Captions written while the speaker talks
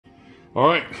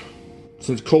Alright,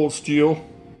 since cold steel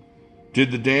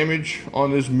did the damage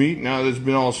on this meat, now that it's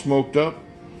been all smoked up,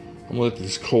 I'm gonna let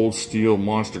this cold steel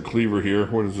monster cleaver here,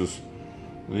 what is this?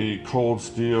 The cold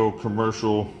steel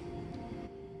commercial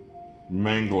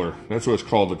mangler. That's what it's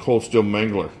called, the cold steel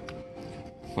mangler.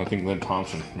 I think Lynn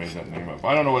Thompson made that name up.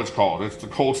 I don't know what it's called. It's the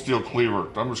cold steel cleaver.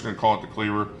 I'm just gonna call it the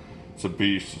cleaver. It's a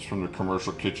beast. It's from the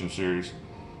commercial kitchen series.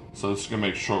 So this is gonna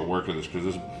make short work of this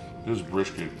because this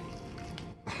brisket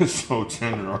is so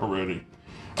tender already.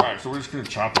 Alright, so we're just gonna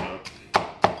chop it up.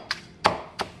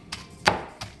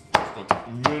 Just a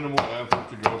minimal effort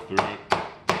to go through it.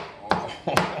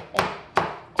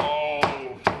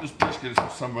 Oh, this brisket is for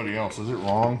somebody else. Is it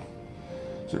wrong?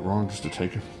 Is it wrong just to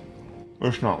take it?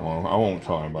 It's not wrong. I won't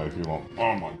tell anybody if you won't.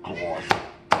 Oh my gosh.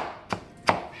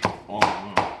 Oh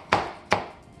no.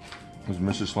 Does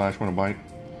Mrs. Slash want a bite?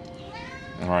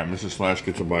 Alright, Mrs. Slash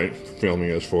gets a bite, filming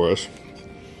this for us.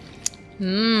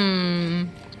 Mmm.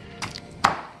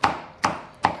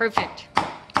 Perfect.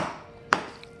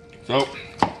 So,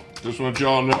 just want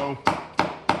y'all know,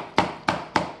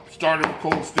 started with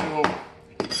cold steel,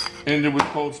 ended with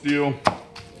cold steel.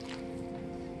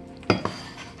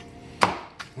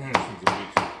 Man, this thing's a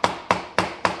beast.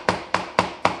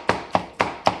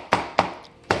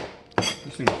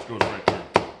 This thing just goes right there.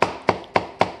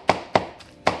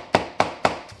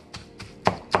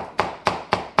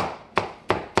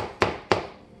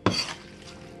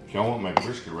 If y'all want my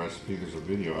brisket recipe, there's a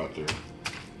video out there.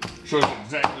 Shows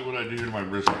exactly what I do to my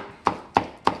brisket.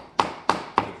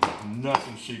 There's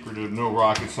nothing secretive, no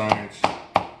rocket science.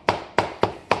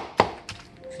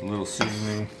 Just a little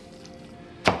seasoning.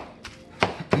 A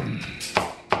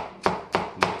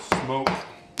little smoke.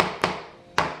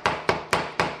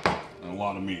 And a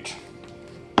lot of meat.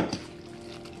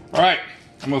 Alright,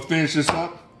 I'm gonna finish this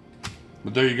up.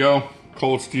 But there you go.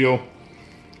 Cold steel.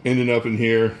 Ended up in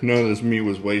here. None of this meat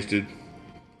was wasted.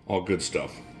 All good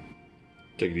stuff.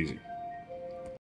 Take it easy.